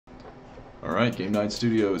Alright, Game Night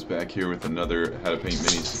Studio is back here with another How to Paint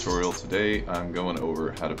Minis tutorial. Today I'm going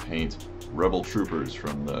over how to paint Rebel Troopers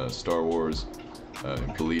from the Star Wars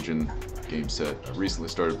Legion game set. I recently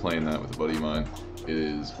started playing that with a buddy of mine. It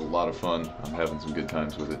is a lot of fun. I'm having some good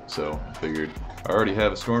times with it, so I figured I already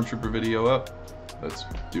have a Stormtrooper video up. Let's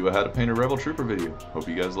do a How to Paint a Rebel Trooper video. Hope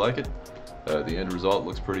you guys like it. The end result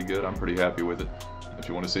looks pretty good. I'm pretty happy with it. If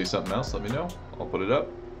you want to see something else, let me know. I'll put it up.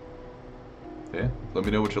 Yeah, let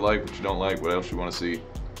me know what you like, what you don't like, what else you want to see,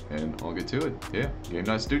 and I'll get to it. Yeah, Game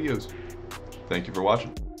Night Studios. Thank you for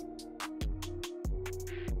watching.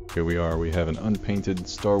 Here we are. We have an unpainted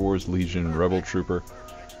Star Wars Legion Rebel Trooper.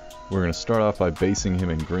 We're going to start off by basing him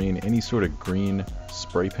in green. Any sort of green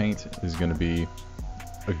spray paint is going to be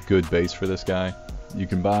a good base for this guy. You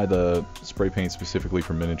can buy the spray paint specifically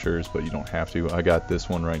for miniatures, but you don't have to. I got this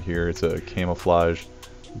one right here. It's a camouflage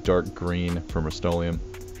dark green from Rust-Oleum.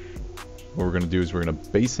 What we're going to do is we're going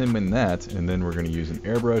to base him in that, and then we're going to use an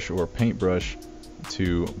airbrush or paintbrush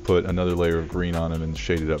to put another layer of green on him and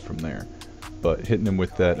shade it up from there. But hitting him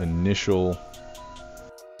with that initial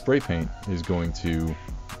spray paint is going to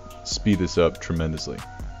speed this up tremendously.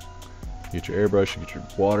 You get your airbrush, you get your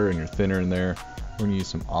water and your thinner in there. We're going to use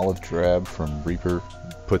some olive drab from Reaper,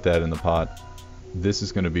 put that in the pot. This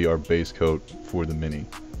is going to be our base coat for the mini.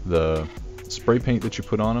 The spray paint that you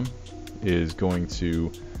put on him is going to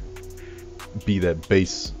be that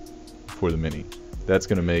base for the mini. That's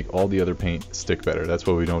going to make all the other paint stick better. That's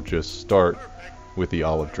why we don't just start with the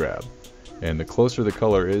olive drab. And the closer the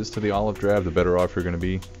color is to the olive drab, the better off you're going to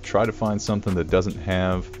be. Try to find something that doesn't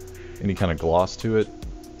have any kind of gloss to it.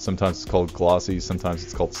 Sometimes it's called glossy, sometimes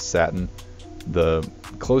it's called satin. The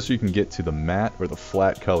closer you can get to the matte or the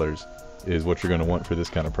flat colors is what you're going to want for this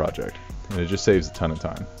kind of project. And it just saves a ton of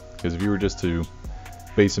time. Because if you were just to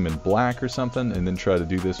base them in black or something and then try to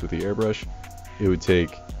do this with the airbrush, it would take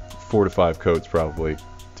 4 to 5 coats probably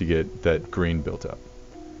to get that green built up.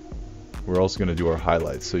 We're also going to do our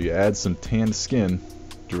highlights. So you add some tanned skin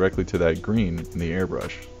directly to that green in the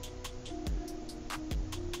airbrush.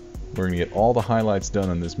 We're going to get all the highlights done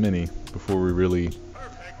on this mini before we really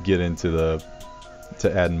get into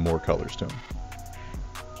adding more colors to them.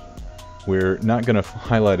 We're not going to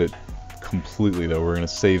highlight it completely though. We're going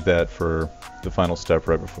to save that for the final step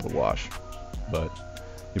right before the wash. But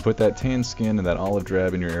you put that tan skin and that olive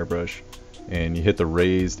drab in your airbrush, and you hit the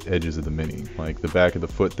raised edges of the mini, like the back of the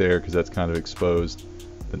foot there, because that's kind of exposed,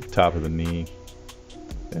 the top of the knee,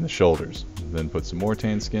 and the shoulders. Then put some more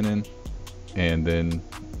tan skin in, and then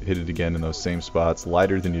hit it again in those same spots,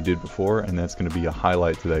 lighter than you did before, and that's going to be a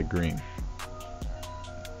highlight to that green.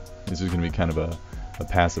 This is going to be kind of a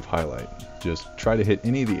passive highlight. Just try to hit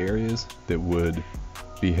any of the areas that would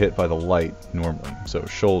be hit by the light normally. So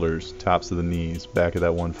shoulders, tops of the knees, back of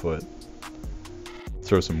that one foot.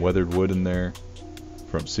 Throw some weathered wood in there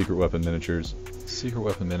from Secret Weapon Miniatures. Secret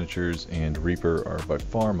Weapon Miniatures and Reaper are by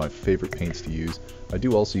far my favorite paints to use. I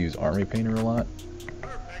do also use Army Painter a lot,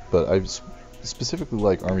 but I specifically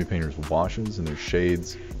like Army Painter's washes and their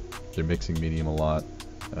shades. They're mixing medium a lot.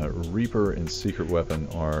 Reaper and Secret Weapon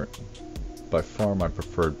are by far my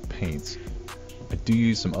preferred paints. I do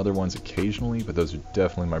use some other ones occasionally, but those are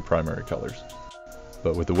definitely my primary colors.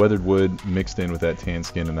 But with the weathered wood mixed in with that tan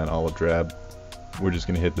skin and that olive drab, we're just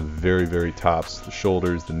going to hit the very, very tops, the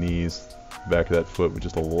shoulders, the knees, back of that foot with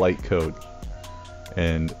just a light coat.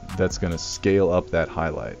 And that's going to scale up that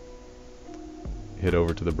highlight. Hit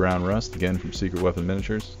over to the brown rust, again from Secret Weapon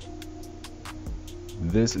Miniatures.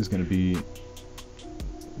 This is going to be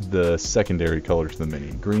the secondary color to the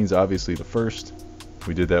mini. Green's obviously the first.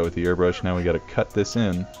 We did that with the airbrush. Now we got to cut this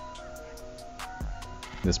in,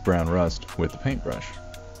 this brown rust, with the paintbrush.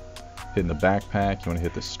 Hitting the backpack, you want to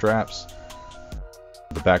hit the straps,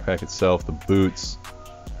 the backpack itself, the boots,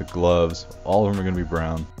 the gloves, all of them are going to be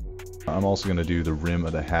brown. I'm also going to do the rim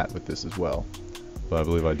of the hat with this as well, but I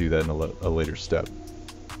believe I do that in a later step.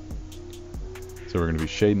 So we're going to be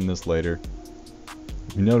shading this later.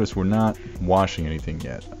 You notice we're not washing anything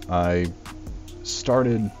yet. I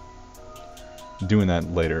started doing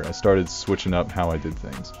that later. I started switching up how I did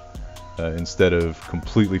things. Instead of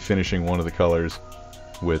completely finishing one of the colors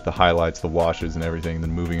with the highlights, the washes, and everything, and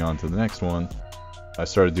then moving on to the next one, I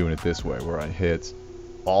started doing it this way, where I hit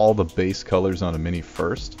all the base colors on a mini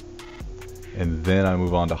first, and then I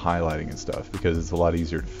move on to highlighting and stuff, because it's a lot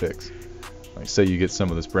easier to fix. Like, say you get some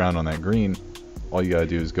of this brown on that green, all you gotta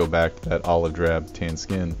do is go back to that olive drab tan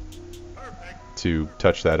skin to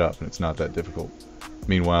touch that up, and it's not that difficult.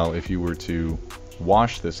 Meanwhile, if you were to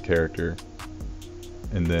wash this character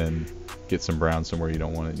and then get some brown somewhere you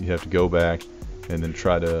don't want it, you have to go back and then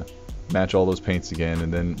try to match all those paints again,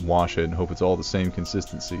 and then wash it and hope it's all the same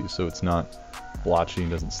consistency so it's not blotchy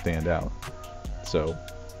and doesn't stand out. So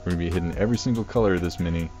we're going to be hitting every single color of this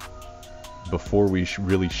mini before we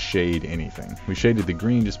really shade anything. We shaded the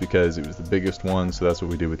green just because it was the biggest one, so that's what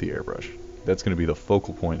we did with the airbrush. That's going to be the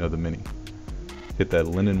focal point of the mini. Hit that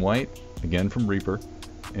linen white, again from Reaper,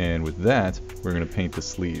 and with that we're going to paint the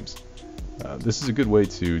sleeves. This is a good way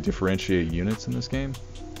to differentiate units in this game.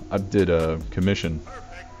 I did a commission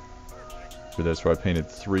for this where I painted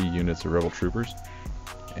 3 units of Rebel Troopers,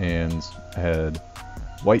 and I had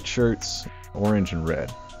white shirts, orange and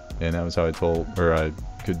red, and that was how I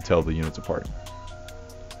could tell the units apart.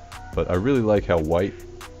 But I really like how white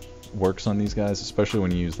works on these guys, especially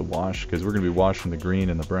when you use the wash, because we're going to be washing the green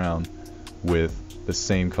and the brown with the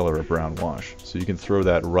same color of brown wash. So you can throw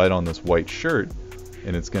that right on this white shirt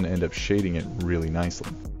and it's going to end up shading it really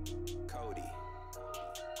nicely.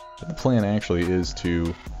 But the plan actually is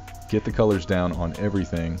to get the colors down on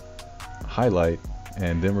everything, highlight,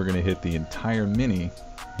 and then we're going to hit the entire mini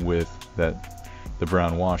with the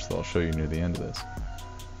brown wash that I'll show you near the end of this.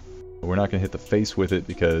 We're not going to hit the face with it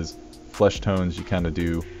because flesh tones you kind of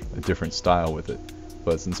do a different style with it.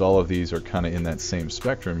 But since all of these are kind of in that same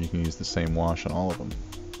spectrum, you can use the same wash on all of them.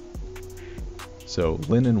 So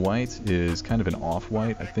linen white is kind of an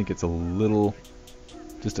off-white. I think it's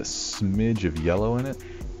just a smidge of yellow in it.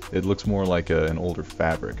 It looks more like an older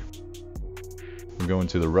fabric. We're going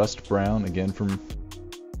to the rust brown, again from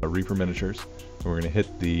Reaper Miniatures. And we're going to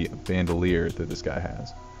hit the bandolier that this guy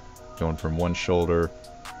has. Going from one shoulder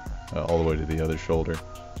all the way to the other shoulder.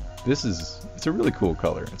 It's a really cool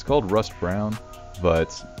color. It's called rust brown,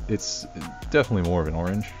 but it's definitely more of an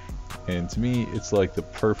orange. And to me, it's like the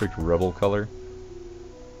perfect Rebel color.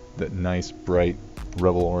 That nice, bright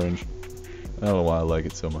Rebel orange. I don't know why I like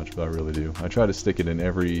it so much, but I really do. I try to stick it in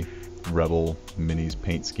every Rebel Minis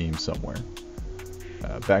paint scheme somewhere.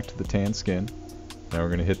 Back to the tan skin. Now we're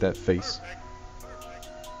going to hit that face.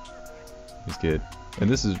 And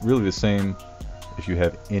this is really the same if you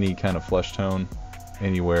have any kind of flesh tone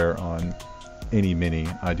anywhere on any mini.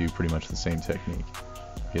 I do pretty much the same technique.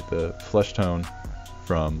 Get the flesh tone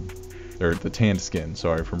or the tanned skin,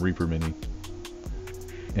 sorry, from Reaper Mini,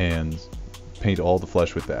 and paint all the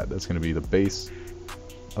flesh with that. That's going to be the base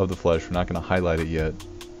of the flesh. We're not going to highlight it yet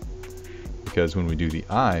because when we do the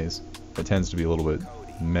eyes, it tends to be a little bit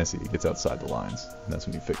messy. It gets outside the lines, and that's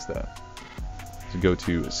when you fix that. So go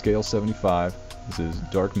to scale 75. This is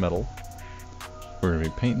dark metal. We're going to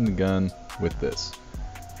be painting the gun with this.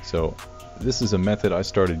 So this is a method I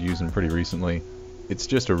started using pretty recently. It's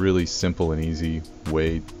just a really simple and easy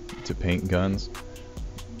way to paint guns.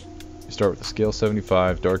 You start with a scale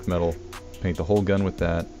 75 dark metal, paint the whole gun with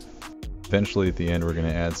that. Eventually at the end we're going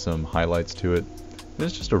to add some highlights to it. And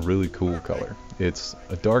it's just a really cool color. It's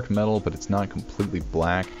a dark metal, but it's not completely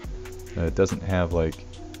black. It doesn't have like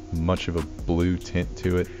much of a blue tint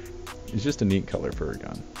to it. It's just a neat color for a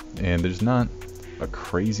gun. And there's not a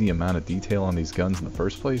crazy amount of detail on these guns in the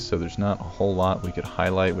first place, so there's not a whole lot we could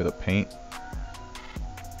highlight with a paint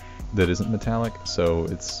that isn't metallic, so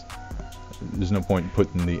there's no point in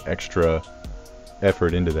putting the extra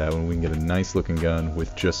effort into that when we can get a nice looking gun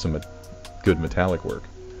with just some good metallic work.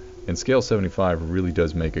 And scale 75 really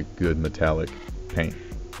does make a good metallic paint.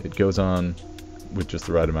 It goes on with just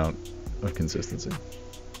the right amount of consistency.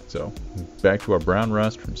 So back to our brown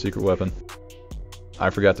rust from Secret Weapon. I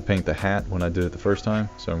forgot to paint the hat when I did it the first time,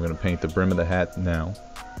 so I'm going to paint the brim of the hat now.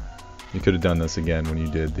 You could have done this again when you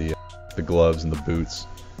did the gloves and the boots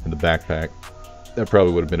and the backpack. That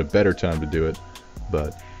probably would have been a better time to do it,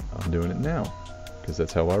 but I'm doing it now because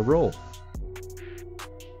that's how I roll.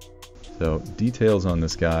 So details on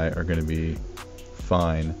this guy are going to be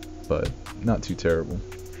fine, but not too terrible.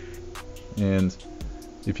 And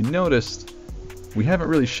if you noticed, we haven't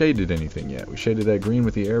really shaded anything yet. We shaded that green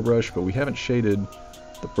with the airbrush, but we haven't shaded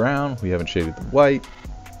the brown, we haven't shaded the white,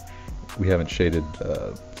 we haven't shaded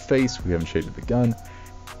the face, we haven't shaded the gun.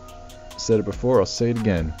 Said it before, I'll say it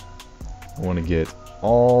again. I want to get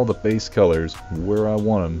all the base colors where I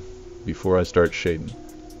want them before I start shading.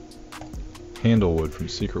 Handlewood from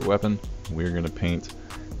Secret Weapon. We're going to paint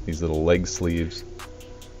these little leg sleeves.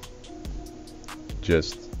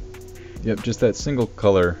 Just that single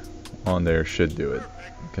color on there should do it,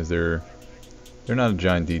 because they're not a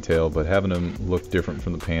giant detail, but having them look different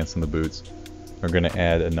from the pants and the boots are going to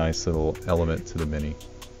add a nice little element to the mini.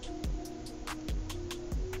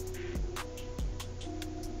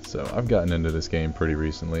 So I've gotten into this game pretty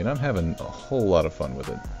recently and I'm having a whole lot of fun with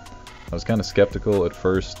it. I was kind of skeptical at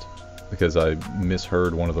first because I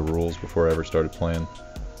misheard one of the rules before I ever started playing,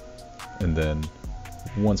 and then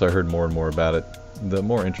once I heard more and more about it, the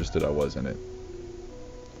more interested I was in it.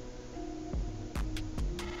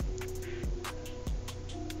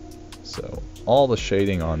 So all the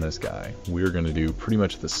shading on this guy, we're going to do pretty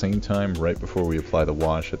much at the same time right before we apply the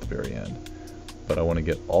wash at the very end. But I want to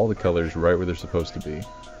get all the colors right where they're supposed to be,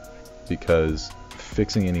 because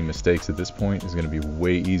fixing any mistakes at this point is going to be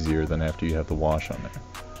way easier than after you have the wash on there.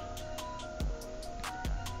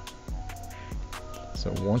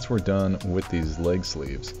 So once we're done with these leg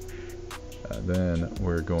sleeves, then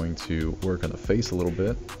we're going to work on the face a little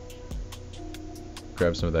bit.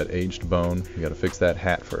 Grab some of that aged bone. We got to fix that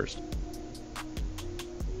hat first.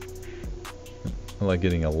 I like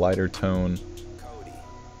getting a lighter tone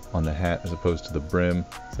on the hat as opposed to the brim,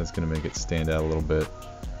 so that's going to make it stand out a little bit.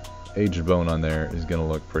 Aged bone on there is going to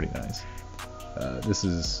look pretty nice. This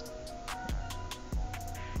is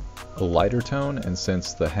a lighter tone, and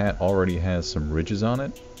since the hat already has some ridges on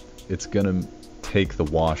it, it's going to take the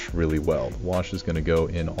wash really well. The wash is going to go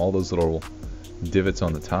in all those little divots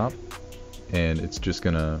on the top, and it's just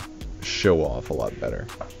going to show off a lot better.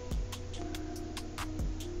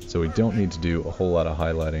 So we don't need to do a whole lot of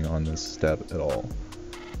highlighting on this step at all.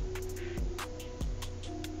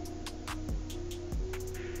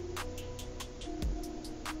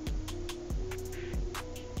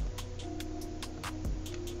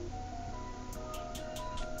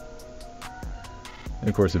 And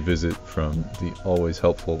of course a visit from the always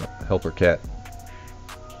helpful helper cat.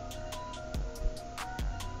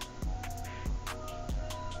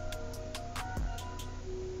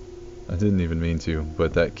 I didn't even mean to,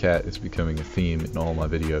 but that cat is becoming a theme in all my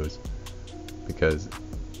videos, because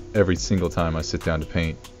every single time I sit down to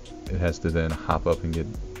paint, it has to then hop up and get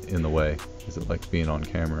in the way, because it likes being on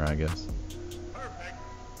camera, I guess.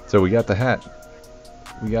 So we got the hat.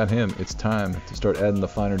 We got him. It's time to start adding the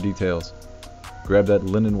finer details. Grab that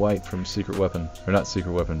linen white from Secret Weapon, or not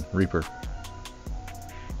Secret Weapon, Reaper.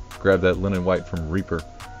 Grab that linen white from Reaper,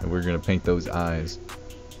 and we're going to paint those eyes.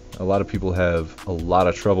 A lot of people have a lot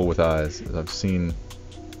of trouble with eyes, as I've seen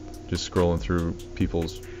just scrolling through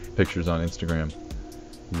people's pictures on Instagram.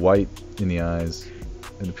 White in the eyes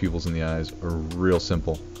and the pupils in the eyes are real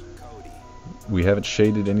simple. We haven't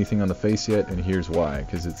shaded anything on the face yet, and here's why.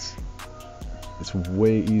 Because it's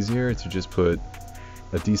way easier to just put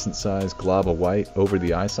a decent sized glob of white over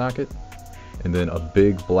the eye socket and then a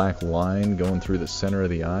big black line going through the center of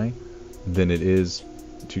the eye than it is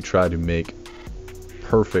to try to make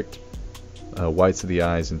perfect whites of the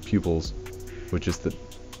eyes and pupils with just the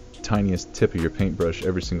tiniest tip of your paintbrush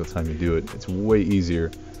every single time you do it. It's way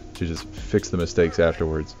easier to just fix the mistakes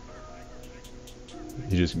afterwards.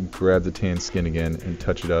 You just grab the tan skin again and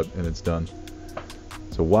touch it up and it's done.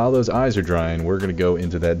 So while those eyes are drying, we're going to go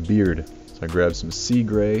into that beard. So I grabbed some sea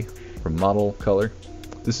gray from Model Color.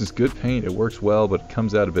 This is good paint, it works well, but it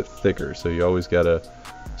comes out a bit thicker, so you always got to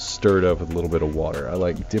stir it up with a little bit of water. I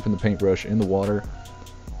like dipping the paintbrush in the water,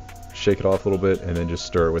 shake it off a little bit, and then just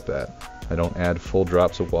stir it with that. I don't add full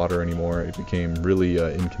drops of water anymore. It became really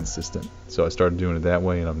inconsistent. So I started doing it that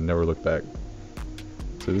way, and I've never looked back.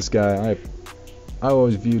 So this guy, I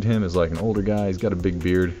always viewed him as like an older guy. He's got a big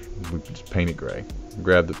beard. We just paint it gray.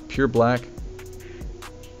 Grab the pure black,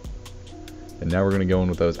 and now we're going to go in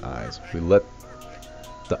with those eyes. We let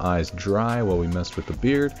the eyes dry while we messed with the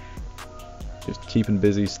beard. Just keeping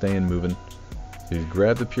busy, staying moving. So you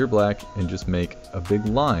grab the pure black and just make a big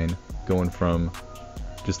line going from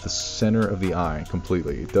just the center of the eye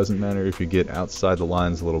completely. It doesn't matter if you get outside the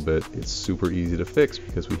lines a little bit. It's super easy to fix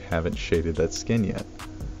because we haven't shaded that skin yet.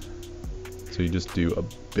 So you just do a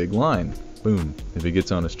big line. Boom. If it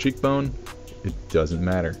gets on his cheekbone, it doesn't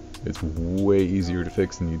matter. It's way easier to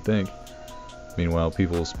fix than you'd think. Meanwhile,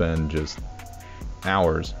 people will spend just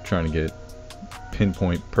hours trying to get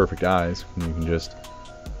pinpoint perfect eyes, and you can just,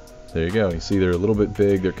 there you go. You see they're a little bit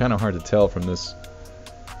big. They're kind of hard to tell from this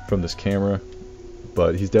camera,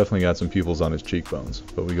 but he's definitely got some pupils on his cheekbones.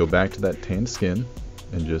 But we go back to that tanned skin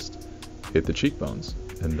and just hit the cheekbones,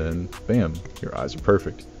 and then bam, your eyes are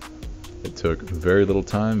perfect. It took very little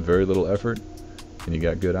time, very little effort, and you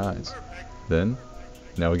got good eyes. Then,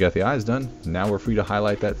 now we got the eyes done, now we're free to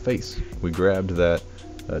highlight that face. We grabbed that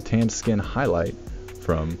tanned skin highlight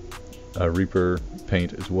from Reaper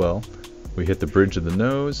paint as well. We hit the bridge of the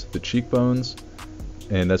nose, the cheekbones,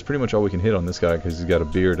 and that's pretty much all we can hit on this guy because he's got a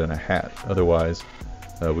beard and a hat. Otherwise,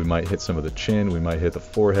 we might hit some of the chin, we might hit the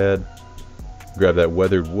forehead. Grab that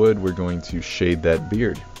weathered wood, we're going to shade that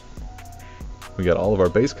beard. We got all of our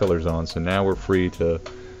base colors on, so now we're free to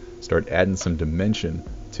start adding some dimension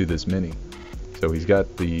to this mini. So he's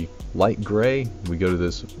got the light gray. We go to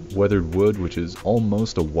this weathered wood, which is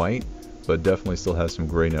almost a white, but definitely still has some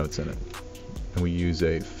gray notes in it. and we use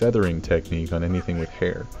a feathering technique on anything with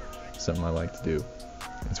hair. Something I like to do.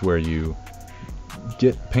 It's where you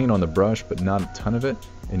get paint on the brush, but not a ton of it,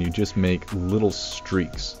 and you just make little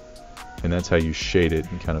streaks. And that's how you shade it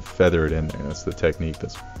and kind of feather it in there. That's the technique.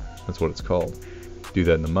 That's what it's called. Do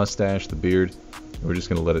that in the mustache, the beard. We're just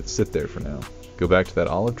going to let it sit there for now. Go back to that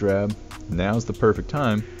olive drab. Now's the perfect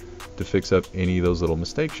time to fix up any of those little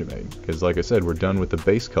mistakes you made. Because like I said, we're done with the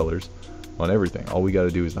base colors on everything. All we got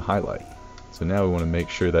to do is the highlight. So now we want to make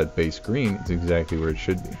sure that base green is exactly where it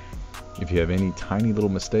should be. If you have any tiny little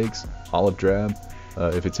mistakes, olive drab,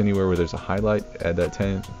 if it's anywhere where there's a highlight, add that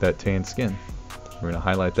tan skin. We're going to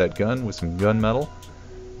highlight that gun with some gunmetal.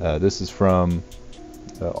 This is from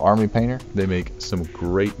Army Painter. They make some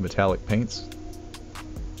great metallic paints.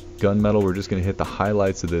 Gunmetal, we're just going to hit the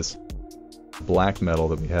highlights of this black metal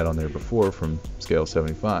that we had on there before from scale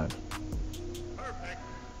 75.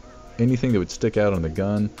 Anything that would stick out on the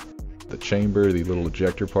gun, the chamber, the little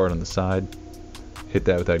ejector part on the side, hit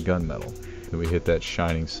that with that gunmetal. Then we hit that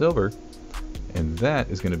shining silver, and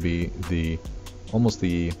that is going to be almost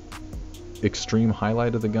the extreme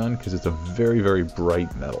highlight of the gun, because it's a very, very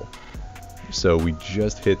bright metal. So we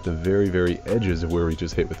just hit the very, very edges of where we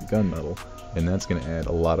just hit with the gunmetal, and that's going to add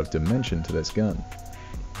a lot of dimension to this gun.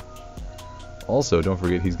 Also, don't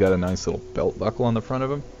forget he's got a nice little belt buckle on the front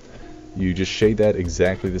of him. You just shade that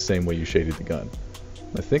exactly the same way you shaded the gun.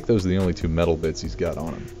 I think those are the only two metal bits he's got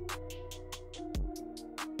on him.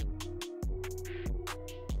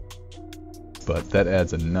 But that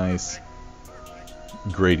adds a nice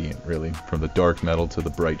gradient, really, from the dark metal to the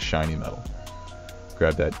bright shiny metal.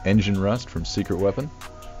 Grab that engine rust from Secret Weapon.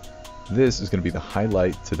 This is going to be the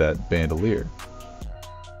highlight to that bandolier.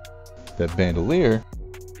 That bandolier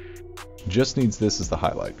just needs this as the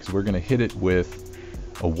highlight, because we're going to hit it with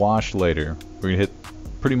a wash later. We're going to hit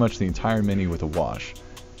pretty much the entire mini with a wash,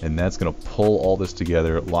 and that's going to pull all this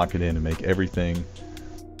together, lock it in, and make everything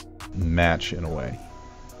match in a way.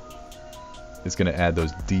 It's going to add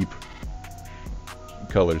those deep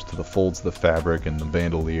colors to the folds of the fabric and the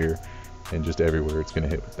bandolier, and just everywhere it's going to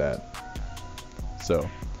hit with that. So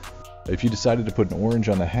if you decided to put an orange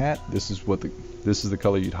on the hat, this is the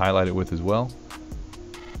color you'd highlight it with as well.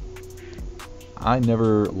 I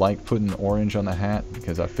never like putting orange on the hat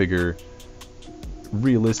because I figure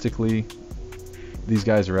realistically these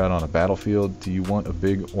guys are out on a battlefield. Do you want a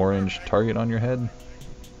big orange target on your head?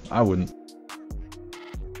 I wouldn't.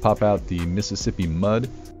 Pop out the Mississippi Mud.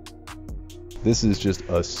 This is just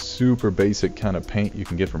a super basic kind of paint you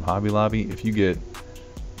can get from Hobby Lobby. If you get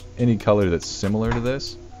any color that's similar to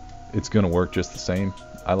this, it's going to work just the same.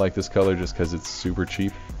 I like this color just because it's super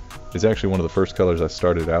cheap. It's actually one of the first colors I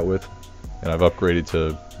started out with, and I've upgraded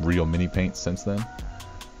to real mini paint since then.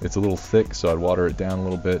 It's a little thick, so I'd water it down a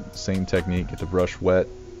little bit. Same technique, get the brush wet,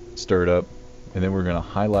 stir it up, and then we're going to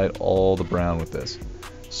highlight all the brown with this.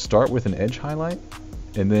 Start with an edge highlight,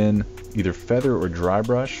 and then either feather or dry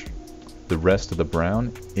brush the rest of the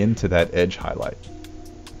brown into that edge highlight.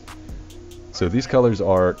 So these colors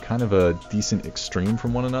are kind of a decent extreme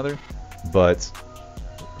from one another, but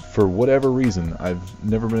for whatever reason, I've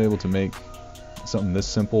never been able to make something this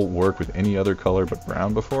simple work with any other color but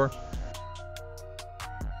brown before.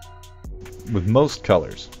 With most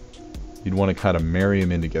colors, you'd want to kind of marry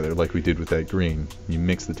them in together like we did with that green. You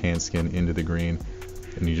mix the tan skin into the green,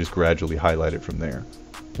 and you just gradually highlight it from there.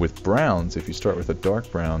 With browns, if you start with a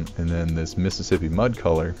dark brown and then this Mississippi Mud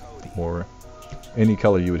color, or any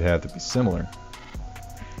color you would have to be similar,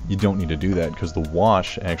 you don't need to do that because the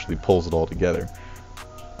wash actually pulls it all together.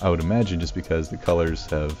 I would imagine just because the colors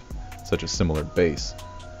have such a similar base.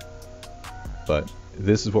 But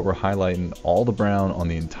this is what we're highlighting all the brown on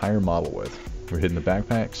the entire model with. We're hitting the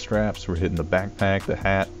backpack straps, we're hitting the backpack, the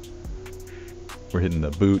hat, we're hitting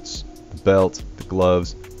the boots, the belt, the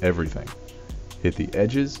gloves, everything. Hit the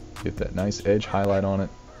edges, get that nice edge highlight on it,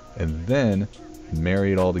 and then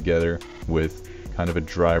marry it all together with kind of a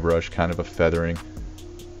dry brush, kind of a feathering.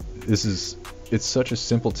 It's such a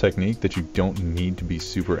simple technique that you don't need to be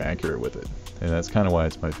super accurate with it. And that's kind of why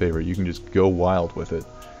it's my favorite. You can just go wild with it.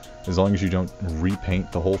 As long as you don't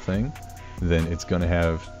repaint the whole thing, then it's going to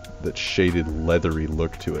have that shaded leathery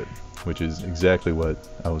look to it, which is exactly what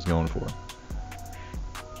I was going for.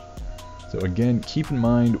 So again, keep in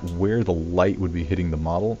mind where the light would be hitting the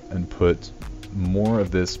model and put more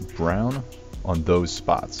of this brown on those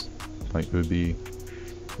spots. Like it would be,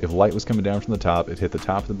 if light was coming down from the top, it hit the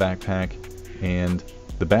top of the backpack and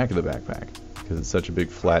the back of the backpack. Because it's such a big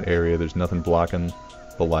flat area, there's nothing blocking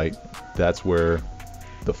the light. That's where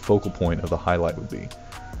the focal point of the highlight would be.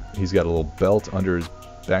 He's got a little belt under his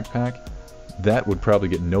backpack. That would probably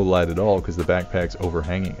get no light at all because the backpack's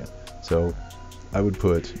overhanging it. So I would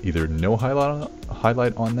put either no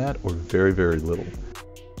highlight on that or very, very little.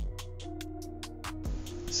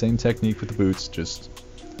 Same technique with the boots, just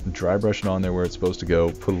dry brush it on there where it's supposed to go,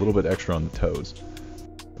 put a little bit extra on the toes.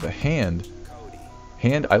 The hand,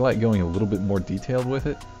 I like going a little bit more detailed with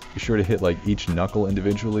it. Be sure to hit like each knuckle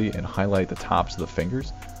individually and highlight the tops of the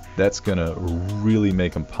fingers. That's gonna really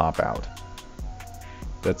make them pop out.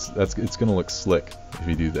 It's gonna look slick if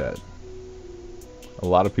you do that. A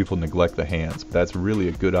lot of people neglect the hands, but that's really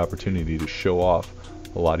a good opportunity to show off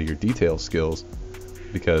a lot of your detail skills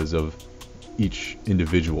because of each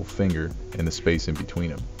individual finger and the space in between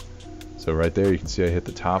them. So right there you can see I hit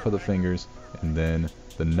the top of the fingers and then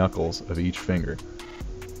the knuckles of each finger.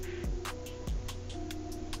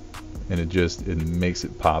 And it makes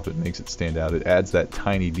it pop, it makes it stand out, it adds that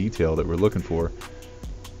tiny detail that we're looking for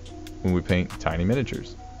when we paint tiny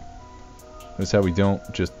miniatures. Notice how we don't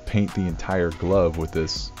just paint the entire glove with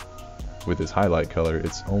this highlight color.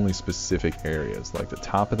 It's only specific areas, like the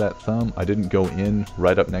top of that thumb. I didn't go in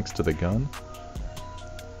right up next to the gun,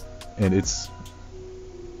 and it's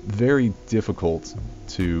very difficult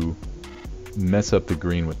to mess up the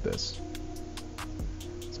green with this.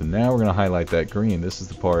 So now we're going to highlight that green. This is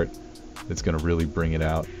the part that's going to really bring it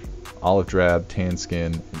out. Olive drab, tan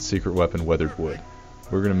skin, and secret weapon weathered wood.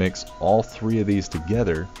 We're going to mix all three of these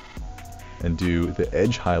together and do the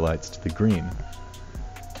edge highlights to the green.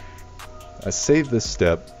 I saved this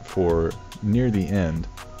step for near the end,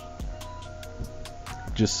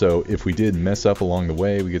 just so if we did mess up along the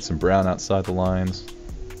way, we get some brown outside the lines,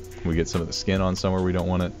 we get some of the skin on somewhere we don't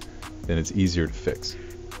want it, then it's easier to fix.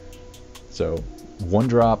 So 1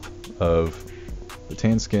 drop of the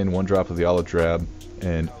tan skin, 1 drop of the olive drab,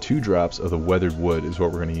 and 2 drops of the weathered wood is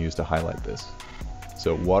what we're going to use to highlight this.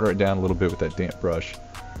 So water it down a little bit with that damp brush,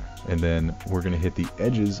 and then we're going to hit the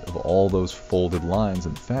edges of all those folded lines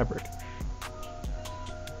in the fabric.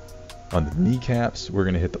 On the kneecaps, we're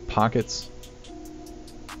going to hit the pockets.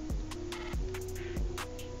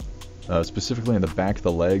 Specifically on the back of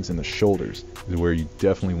the legs and the shoulders is where you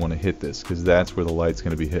definitely want to hit this, because that's where the light's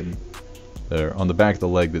going to be hitting. There, on the back of the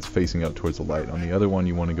leg that's facing up towards the light. On the other one,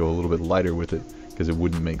 you want to go a little bit lighter with it, because it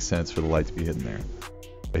wouldn't make sense for the light to be hitting there.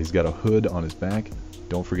 He's got a hood on his back.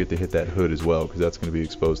 Don't forget to hit that hood as well, because that's going to be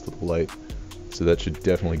exposed to the light. So that should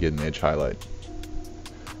definitely get an edge highlight.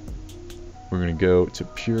 We're going to go to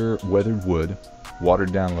pure weathered wood,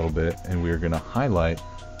 watered down a little bit, and we're going to highlight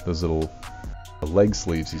those little leg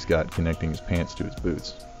sleeves he's got connecting his pants to his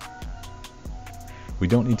boots. We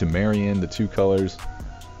don't need to marry in the 2 colors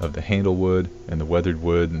of the handle wood and the weathered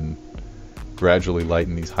wood and gradually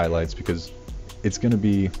lighten these highlights, because it's going to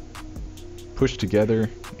be pushed together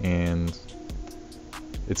and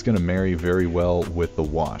it's going to marry very well with the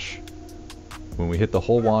wash. When we hit the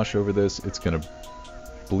whole wash over this, it's going to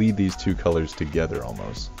bleed these 2 colors together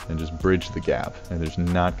almost and just bridge the gap, and there's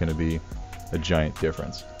not going to be a giant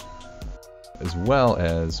difference. As well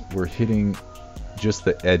as we're hitting just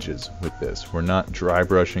the edges with this. We're not dry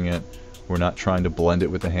brushing it, we're not trying to blend it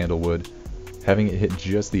with the handle wood. Having it hit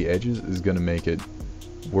just the edges is going to make it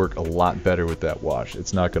work a lot better with that wash.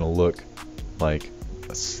 It's not going to look like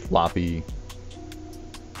a sloppy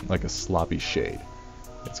shade.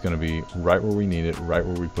 It's going to be right where we need it, right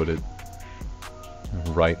where we put it,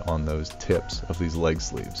 right on those tips of these leg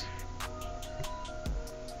sleeves.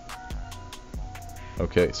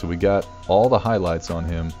 Okay, so we got all the highlights on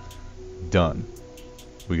him done.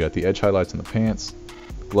 We got the edge highlights on the pants,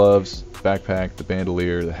 the gloves, the backpack, the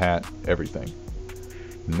bandolier, the hat, everything.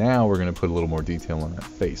 Now we're going to put a little more detail on that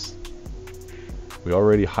face. We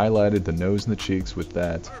already highlighted the nose and the cheeks with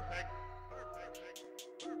that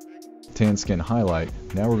tan skin highlight.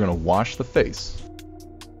 Now we're going to wash the face.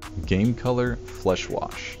 Game color flesh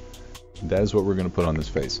wash. That is what we're going to put on this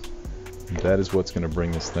face. That is what's going to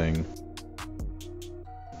bring this thing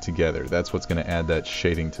together. That's what's going to add that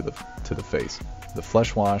shading to the face. The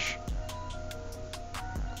flesh wash,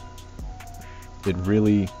 it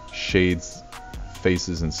really shades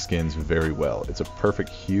faces and skins very well. It's a perfect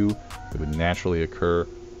hue that would naturally occur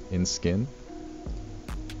in skin,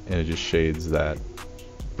 and it just shades that,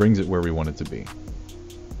 brings it where we want it to be.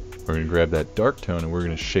 We're going to grab that dark tone and we're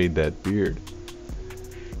going to shade that beard.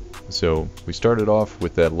 So we started off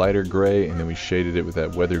with that lighter gray and then we shaded it with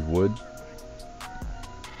that weathered wood.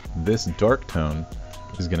 This dark tone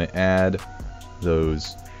is going to add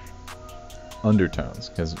those undertones,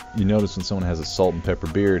 because you notice when someone has a salt and pepper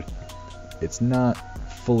beard, it's not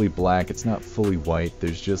fully black, it's not fully white,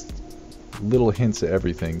 there's just little hints of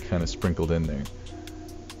everything kind of sprinkled in there.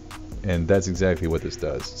 And that's exactly what this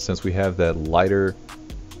does. Since we have that lighter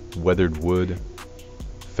weathered wood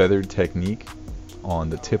feathered technique on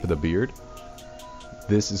the tip of the beard,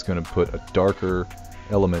 this is going to put a darker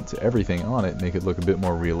element to everything on it, make it look a bit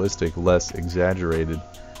more realistic, less exaggerated,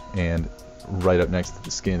 and right up next to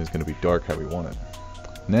the skin is going to be dark how we want it.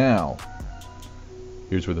 Now,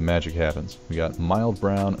 here's where the magic happens. We got mild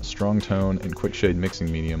brown, strong tone, and quick shade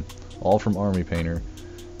mixing medium, all from Army Painter.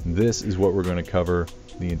 This is what we're going to cover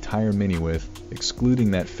the entire mini with,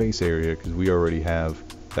 excluding that face area because we already have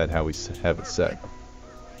that how we have it set.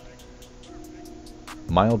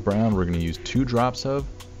 Mild brown we're going to use 2 drops of,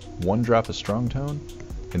 1 drop of strong tone,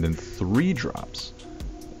 and then 3 drops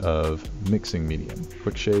of mixing medium,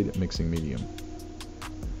 quick shade mixing medium.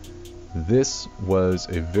 This was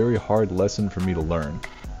a very hard lesson for me to learn.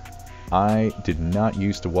 I did not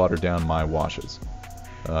used to water down my washes.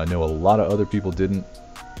 I know a lot of other people didn't,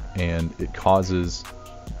 and it causes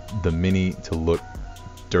the mini to look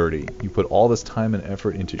dirty. You put all this time and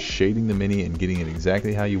effort into shading the mini and getting it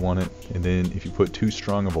exactly how you want it, and then if you put too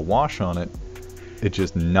strong of a wash on it, it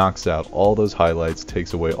just knocks out all those highlights,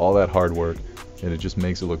 takes away all that hard work, and it just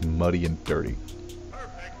makes it look muddy and dirty.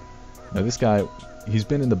 Now this guy, he's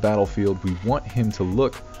been in the battlefield. We want him to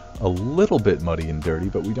look a little bit muddy and dirty,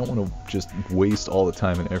 but we don't want to just waste all the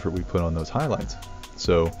time and effort we put on those highlights.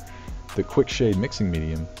 So the quick shade mixing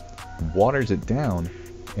medium waters it down,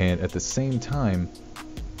 and at the same time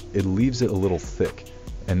it leaves it a little thick.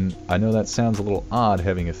 And I know that sounds a little odd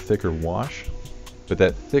having a thicker wash, but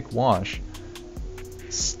that thick wash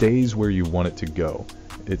stays where you want it to go.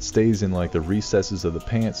 It stays in like the recesses of the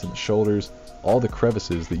pants and the shoulders, all the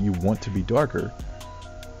crevices that you want to be darker.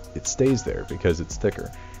 It stays there because it's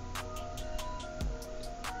thicker.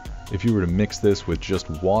 If you were to mix this with just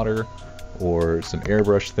water or some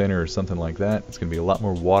airbrush thinner or something like that, it's going to be a lot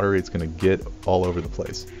more watery. It's going to get all over the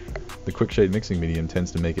place. The quick shade mixing medium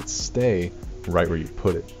tends to make it stay right where you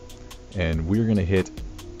put it. And we're going to hit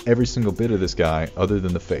every single bit of this guy other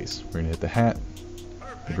than the face. We're going to hit the hat,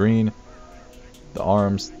 the green, the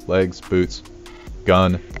arms, legs, boots,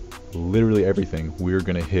 gun, literally everything we're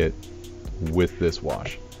going to hit with this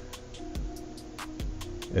wash.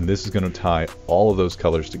 And this is going to tie all of those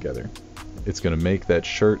colors together. It's going to make that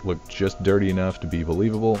shirt look just dirty enough to be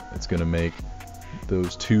believable. It's going to make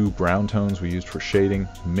those 2 brown tones we used for shading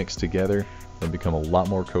mix together and become a lot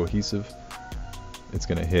more cohesive. It's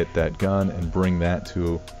going to hit that gun and bring that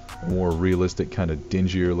to a more realistic, kind of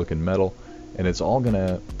dingier looking metal. And it's all going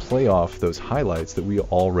to play off those highlights that we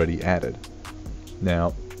already added.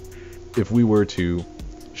 Now, if we were to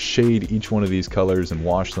shade each one of these colors and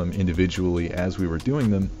wash them individually as we were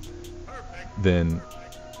doing them, then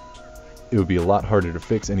it would be a lot harder to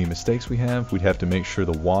fix any mistakes we have. We'd have to make sure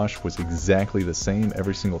the wash was exactly the same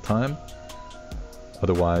every single time.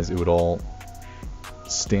 Otherwise, it would all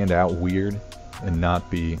stand out weird and not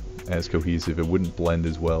be as cohesive. It wouldn't blend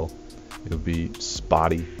as well. It would be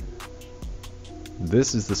spotty.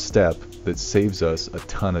 This is the step that saves us a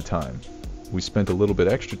ton of time. We spent a little bit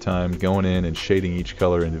extra time going in and shading each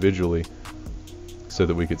color individually so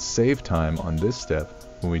that we could save time on this step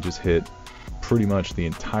when we just hit pretty much the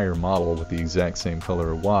entire model with the exact same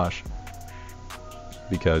color of wash,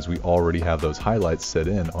 because we already have those highlights set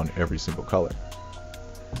in on every single color.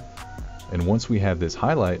 And once we have this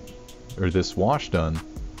highlight or this wash done,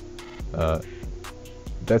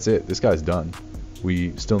 that's it. This guy's done.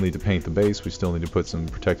 We still need to paint the base, we still need to put some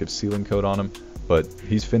protective sealing coat on him, but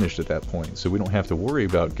he's finished at that point, so we don't have to worry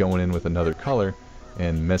about going in with another color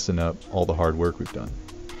and messing up all the hard work we've done.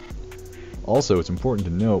 Also, it's important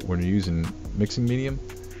to note when you're using mixing medium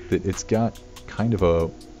that it's got kind of a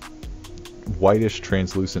whitish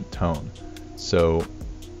translucent tone, so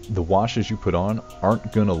the washes you put on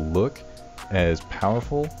aren't going to look as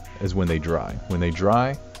powerful as when they dry. When they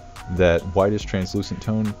dry, that whitish translucent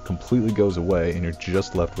tone completely goes away and you're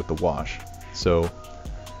just left with the wash. So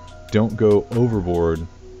don't go overboard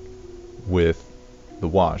with the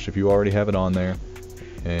wash. If you already have it on there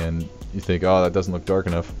and you think, oh, that doesn't look dark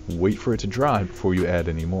enough, wait for it to dry before you add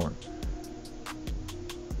any more.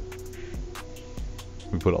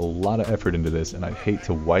 We put a lot of effort into this, and I'd hate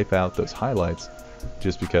to wipe out those highlights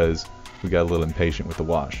just because we got a little impatient with the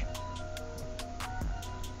wash.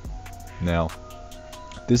 Now,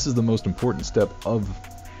 this is the most important step of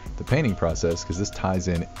the painting process because this ties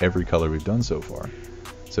in every color we've done so far.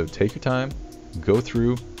 So take your time, go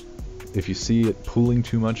through. If you see it pooling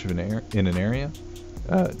too much of in an area,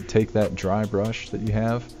 take that dry brush that you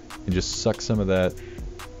have and just suck some of that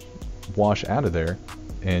wash out of there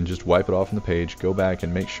and just wipe it off on the page. Go back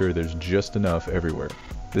and make sure there's just enough everywhere.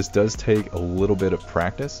 This does take a little bit of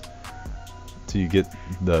practice till you get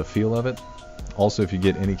the feel of it. Also, if you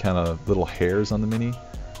get any kind of little hairs on the mini,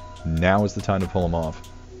 now is the time to pull them off.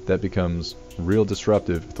 That becomes real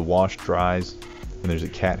disruptive if the wash dries and there's a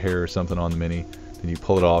cat hair or something on the Mini, then you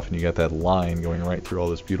pull it off and you got that line going right through all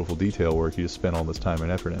this beautiful detail work you just spent all this time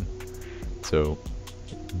and effort in. So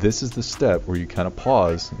this is the step where you kind of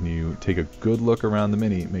pause and you take a good look around the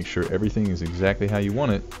Mini, make sure everything is exactly how you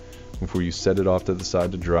want it before you set it off to the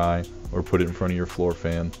side to dry or put it in front of your floor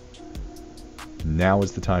fan. Now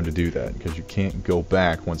is the time to do that, because you can't go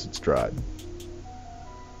back once it's dried.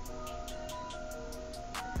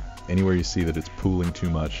 Anywhere you see that it's pooling too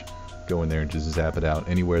much, go in there and just zap it out.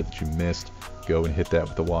 Anywhere that you missed, go and hit that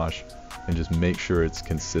with the wash and just make sure it's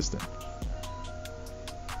consistent.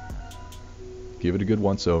 Give it a good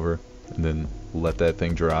once over and then let that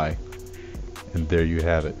thing dry, and there you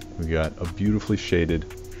have it. We got a beautifully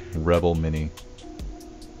shaded Rebel Mini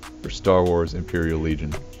for Star Wars Imperial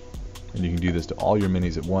Legion, and you can do this to all your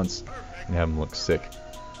minis at once and have them look sick.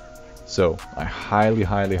 So I highly,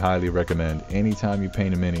 highly, highly recommend anytime you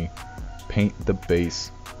paint a Mini, paint the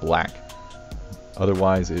base black.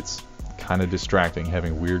 Otherwise it's kind of distracting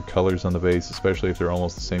having weird colors on the base, especially if they're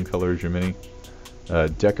almost the same color as your Mini.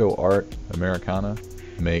 Deco Art Americana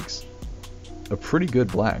makes a pretty good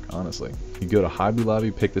black, honestly. You go to Hobby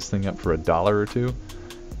Lobby, pick this thing up for $1 or $2,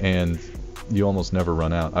 and you almost never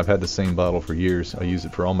run out. I've had the same bottle for years. I use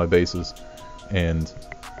it for all my bases, and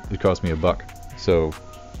it cost me $1. So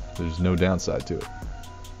there's no downside to it.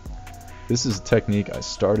 This is a technique I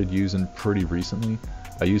started using pretty recently.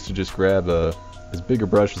 I used to just grab as big a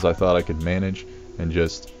brush as I thought I could manage and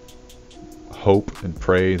just hope and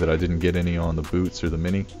pray that I didn't get any on the boots or the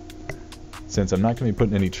Mini. Since I'm not going to be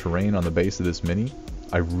putting any terrain on the base of this Mini,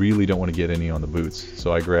 I really don't want to get any on the boots.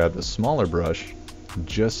 So I grabbed a smaller brush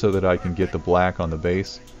just so that I can get the black on the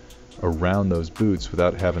base around those boots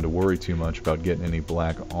without having to worry too much about getting any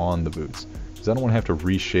black on the boots. Because I don't want to have to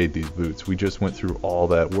reshade these boots. We just went through all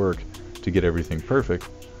that work to get everything perfect.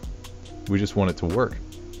 We just want it to work.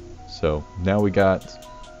 So now we got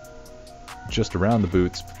just around the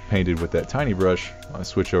boots painted with that tiny brush. I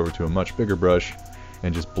switch over to a much bigger brush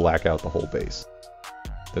and just black out the whole base.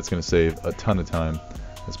 That's going to save a ton of time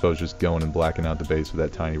as opposed to just going and blacking out the base with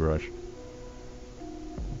that tiny brush.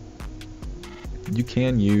 You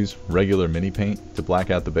can use regular Mini paint to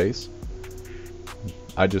black out the base.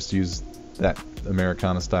 I just use that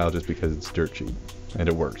Americana style just because it's dirt cheap and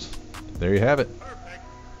it works. There you have it.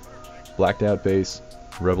 Blacked out base,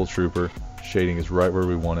 Rebel Trooper. Shading is right where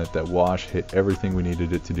we want it. That wash hit everything we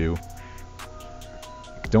needed it to do.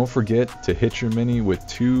 Don't forget to hit your Mini with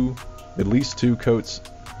at least two coats,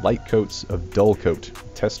 light coats of dull coat.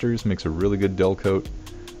 Testers makes a really good dull coat.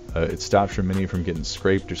 It stops your Mini from getting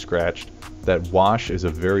scraped or scratched. That wash is a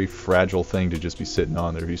very fragile thing to just be sitting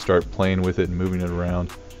on there. If you start playing with it and moving it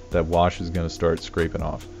around, that wash is going to start scraping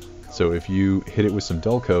off. So if you hit it with some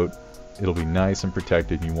dull coat, it'll be nice and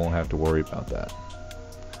protected and you won't have to worry about that.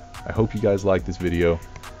 I hope you guys like this video.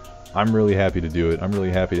 I'm really happy to do it. I'm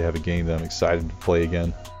really happy to have a game that I'm excited to play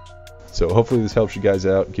again. So hopefully this helps you guys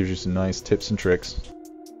out, gives you some nice tips and tricks.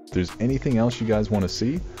 If there's anything else you guys want to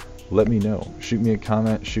see, let me know. Shoot me a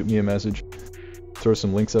comment, shoot me a message. Throw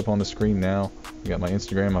some links up on the screen now. I got my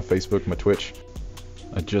Instagram, my Facebook, my Twitch.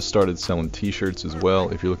 I just started selling t-shirts as well.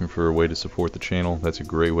 If you're looking for a way to support the channel, that's a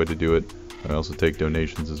great way to do it. I also take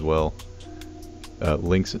donations as well.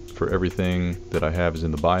 Links for everything that I have is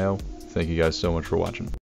in the bio. Thank you guys so much for watching.